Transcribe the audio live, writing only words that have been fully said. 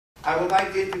I would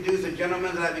like to introduce a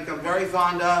gentleman that I've become very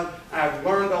fond of, and I've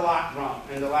learned a lot from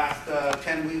in the last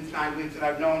 10 weeks, 9 weeks that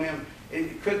I've known him.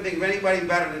 Couldn't think of anybody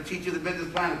better to teach you the business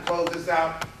plan and close this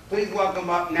out. Please welcome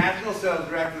up National Sales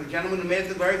Director, the gentleman who made it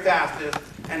the very fastest,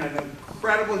 and an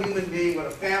incredible human being, but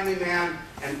a family man,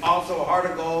 and also a heart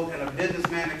of gold, and a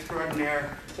businessman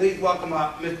extraordinaire. Please welcome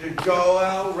up Mr.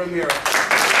 Joel Ramirez.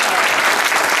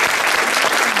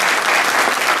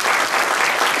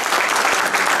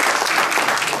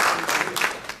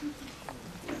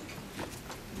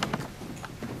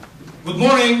 Good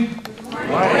morning. Good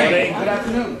morning. Good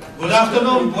afternoon. Good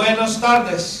afternoon. Buenos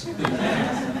tardes.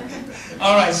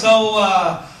 All right, so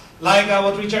like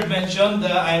what Richard mentioned,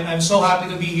 I'm so happy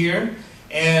to be here.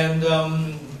 And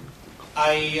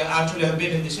I actually have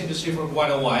been in this industry for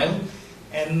quite a while.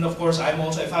 And of course, I'm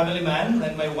also a family man,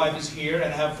 and my wife is here,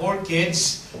 and I have 4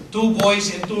 kids, 2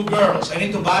 boys and 2 girls. I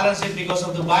need to balance it because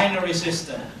of the binary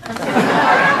system. It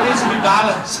needs to be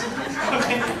balanced.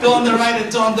 Okay? 2 on the right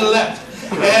and 2 on the left.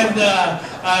 And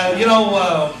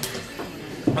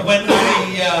when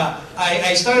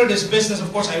I started this business,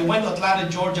 of course, I went to Atlanta,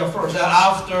 Georgia first.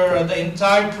 After the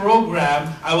entire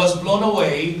program, I was blown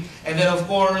away. And then, of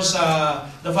course,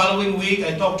 the following week,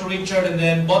 I talked to Richard, and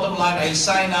then bottom line, I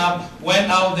signed up, went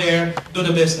out there, do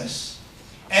the business.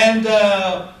 And,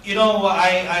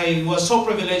 I was so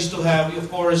privileged to have, of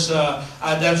course,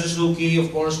 Dan Suzuki,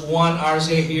 of course, Juan Arce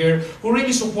here, who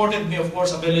really supported me, of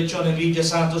course, Abel Lechon and Lydia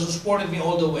Santos, who supported me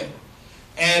all the way.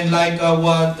 And like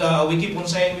what we keep on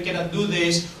saying, we cannot do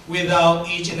this without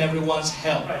each and everyone's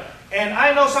help. Right. And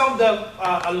I know some of the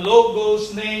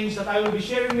logos, names that I will be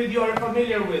sharing with you are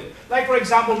familiar with. Like, for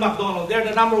example, McDonald's. They're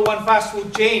the #1 fast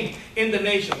food chain in the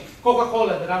nation.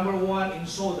 Coca-Cola, the #1 in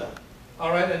soda. All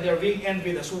right, and they're being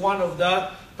envied as one of the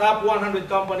top 100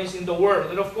 companies in the world.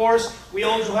 And of course, we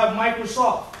also have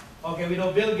Microsoft. Okay, we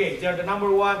know Bill Gates. They're the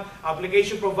 #1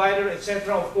 application provider,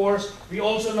 etc. Of course, we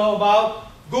also know about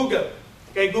Google.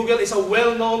 Okay, Google is a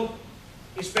well-known,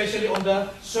 especially on the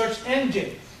search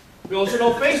engine. We also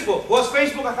know Facebook. What's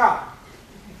Facebook account?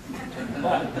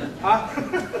 Huh?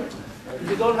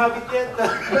 You don't have it yet?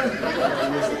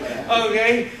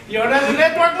 Okay, you're not in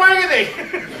network marketing.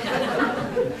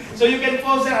 So you can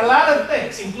post there a lot of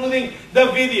things, including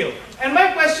the video. And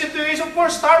my question to you is, of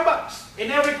course, Starbucks.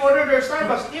 In every corner there's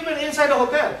Starbucks. Even inside the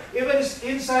hotel, even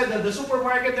inside the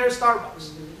supermarket, there's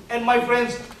Starbucks. And my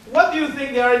friends, what do you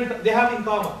think they have in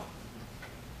common?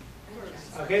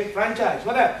 Okay, franchise.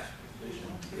 What else?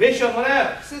 Vision. What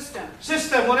else? System.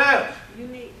 System. What else?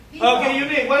 Unique. Okay,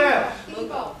 unique. What else?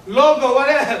 Logo. Logo. What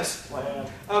else?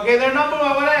 Okay, they're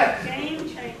 #1. What else? Game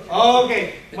changer.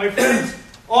 Okay, my friends,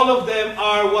 all of them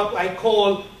are what I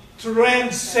call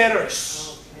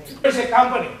trendsetters. There's a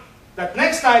company that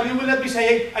next time you will not be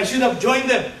saying, I should have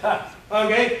joined them.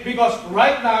 Okay, because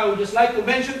right now I would just like to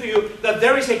mention to you that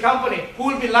there is a company who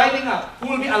will be lining up,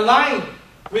 who will be aligned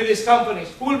with these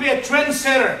companies, who will be a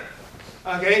trendsetter.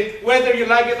 Okay, whether you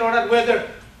like it or not, whether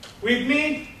with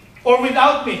me or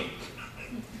without me.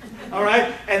 All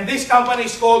right, and this company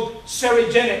is called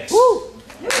Ceregenex.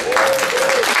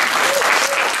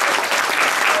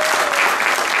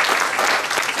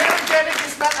 Ceregenex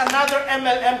is not another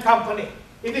MLM company.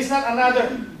 It is not another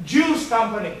juice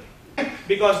company.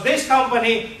 Because this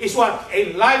company is what?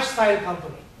 A lifestyle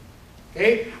company.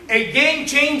 Okay? A game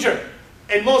changer.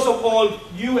 And most of all,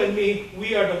 you and me,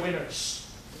 we are the winners.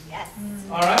 Yes.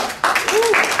 All right?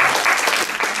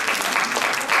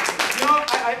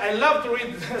 I love to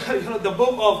read the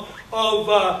book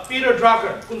of Peter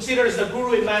Drucker, considered as the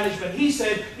guru in management. He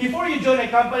said, before you join a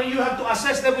company, you have to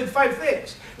assess them with 5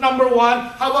 things.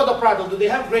 #1, how about the product? Do they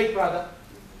have great product?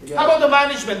 Yeah. How about the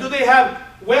management? Do they have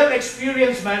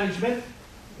well-experienced management?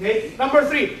 Okay.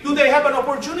 #3, do they have an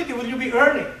opportunity? Will you be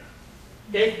earning?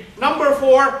 Okay.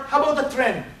 #4, how about the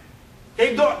trend?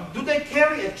 Okay. Do they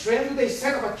carry a trend? Do they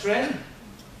set up a trend?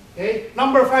 Okay.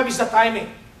 #5 is the timing.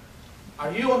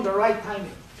 Are you on the right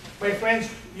timing? My friends,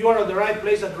 you are at the right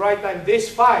place at the right time. These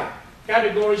 5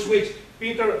 categories which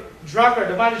Peter Drucker,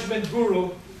 the management guru,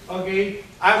 okay,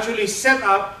 actually set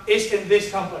up is in this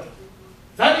company.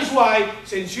 That is why,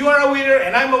 since you are a winner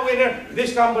and I'm a winner,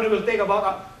 this company will take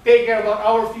care about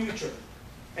our future.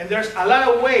 And there's a lot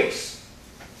of ways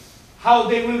how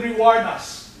they will reward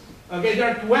us. Okay,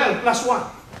 there are 12 plus 1.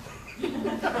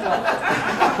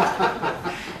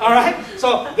 All right?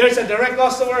 So, there's a direct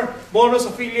customer bonus,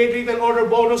 affiliate, retail order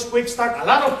bonus, quick start, a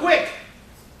lot of quick.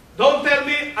 Don't tell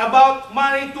me about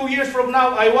money 2 years from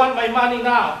now. I want my money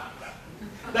now.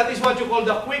 That is what you call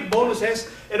the quick bonuses.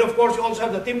 And of course, you also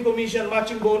have the team commission,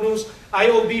 matching bonus,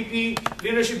 IOBP,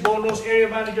 leadership bonus, area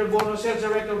manager bonus, sales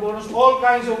director bonus, all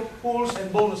kinds of pools and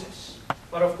bonuses.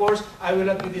 But of course, I will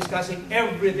not be discussing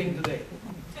everything today.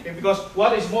 Okay, because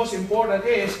what is most important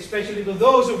is, especially to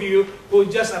those of you who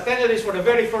just attended this for the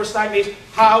very first time, is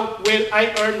how will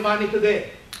I earn money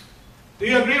today? Do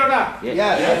you agree or not? Yes.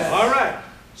 Yes. All right.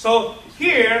 So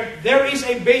here, there is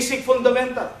a basic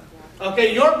fundamental.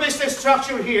 Okay, your business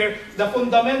structure here, the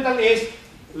fundamental is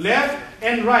left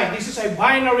and right. This is a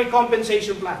binary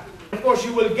compensation plan. Of course,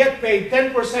 you will get paid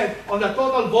 10% on the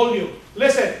total volume.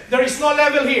 Listen, there is no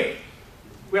level here.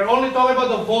 We are only talking about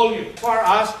the volume. For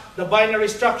us, the binary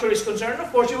structure is concerned,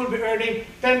 of course, you will be earning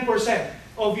 10%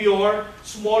 of your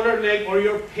smaller leg or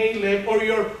your pain leg or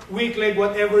your weak leg,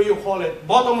 whatever you call it.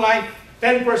 Bottom line,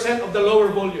 10% of the lower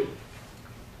volume.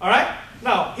 All right?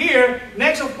 Now, here,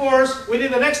 next, of course,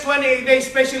 within the next 28 days,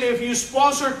 especially if you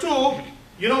sponsor 2,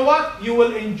 you know what? You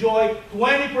will enjoy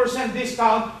 20%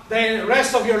 discount the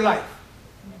rest of your life.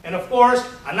 And of course,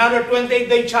 another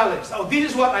 28-day challenge. Oh,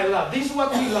 this is what I love. This is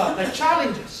what we love, the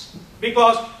challenges.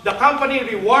 Because the company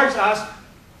rewards us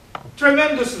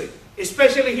tremendously.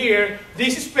 Especially here,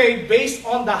 this is paid based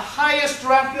on the highest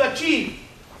rank you achieve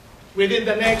within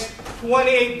the next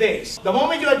 28 days. The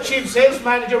moment you achieve sales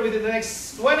manager within the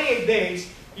next 28 days,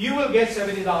 you will get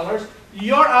 $70.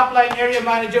 Your upline area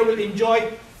manager will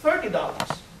enjoy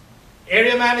 $30.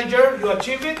 Area manager, you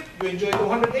achieve it, you enjoy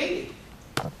 $280.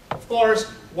 Of course,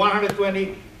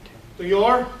 $120 to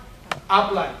your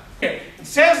upline.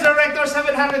 Sales director,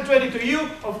 $720 to you.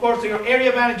 Of course, to your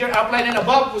area manager, upline and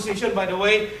above position, by the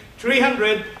way,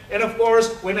 $300. And of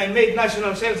course, when I made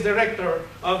national sales director,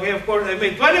 okay, of course, I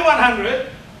made $2,100.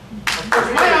 Of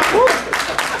course,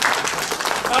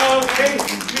 okay,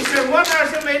 Mr.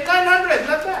 Waters made $900.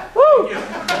 Not bad.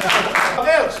 What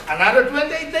else? Another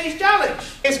 28 days challenge.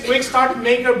 It's quick start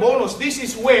maker bonus. This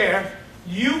is where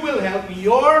you will help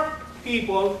your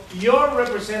people, your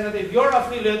representative, your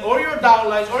affiliate, or your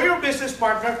downlines, or your business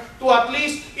partner to at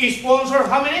least sponsor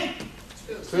how many?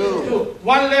 2.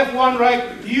 One left, one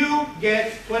right. You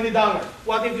get $20.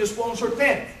 What if you sponsor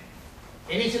 10?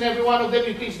 And each and every one of them,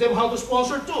 you teach them how to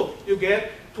sponsor 2. You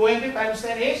get 20 times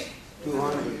 10 is?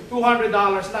 $200.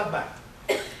 Not bad.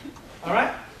 All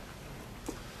right?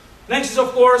 Next is,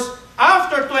 of course,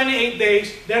 after 28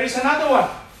 days, there is another one.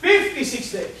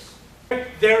 56 days.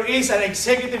 There is an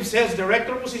executive sales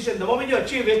director position. The moment you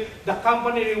achieve it, the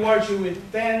company rewards you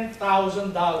with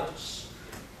 $10,000.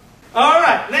 All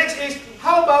right, next is,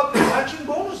 how about the matching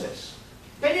bonuses?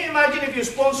 Can you imagine if you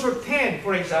sponsor 10,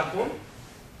 for example,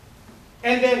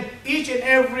 and then each and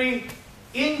every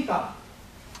income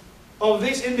of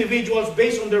these individuals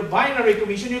based on their binary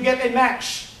commission, you get a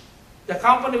match. The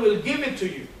company will give it to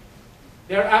you.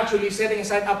 They're actually setting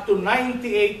aside up to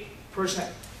 98%.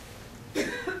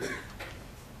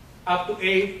 Up to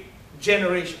a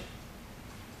generation.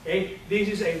 Okay? This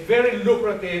is a very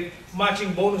lucrative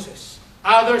matching bonuses.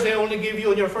 Others, they only give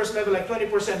you on your first level like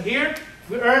 20% here.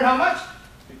 We earn how much?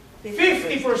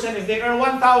 50%. If they earn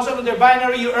 1,000 on their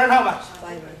binary, you earn how much?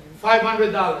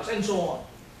 $500, and so on.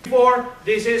 Before,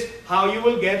 this is how you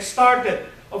will get started.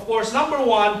 Of course, number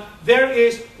one, there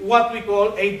is what we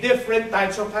call a different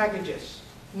types of packages.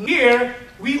 Here,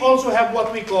 we also have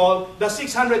what we call the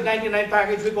 $699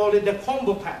 package. We call it the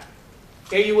combo pack.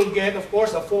 Okay, you will get, of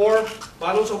course, the 4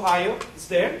 bottles of Ayo. It's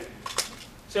there.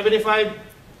 75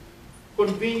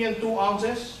 convenient 2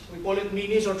 ounces. We call it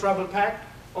minis or travel pack.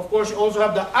 Of course, you also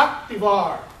have the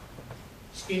Activar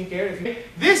skincare.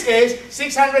 This is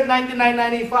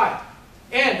 $699.95.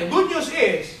 And the good news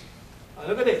is,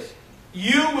 look at this.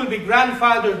 You will be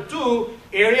grandfathered to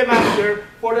area manager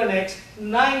for the next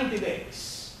 90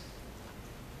 days.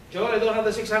 Joel, I don't have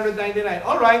the $699.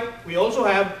 All right, we also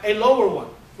have a lower one.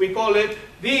 We call it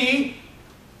the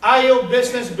Ayo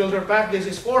Business Builder Pack. This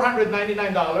is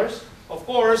 $499. Of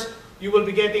course, you will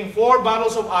be getting 4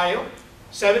 bottles of Ayo,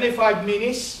 75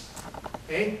 minis,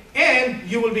 okay? And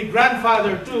you will be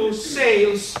grandfathered to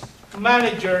sales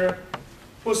manager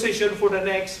position for the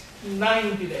next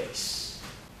 90 days.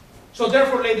 So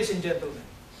therefore, ladies and gentlemen,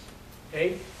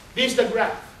 okay, this is the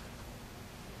graph.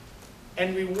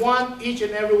 And we want each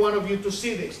and every one of you to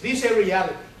see this. This is a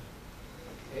reality.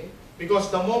 Okay? Because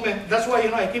the moment, that's why,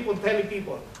 I keep on telling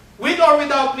people, with or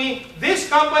without me, this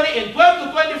company in 12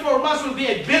 to 24 months will be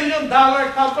a $1 billion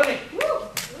company. Woo!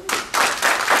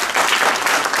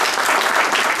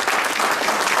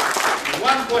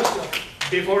 One question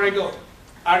before I go.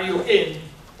 Are you in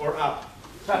or out?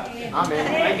 Amen.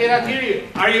 I cannot hear you.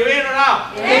 Are you in or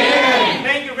out? Amen.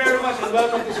 Thank you very much and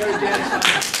welcome to Ceregenex.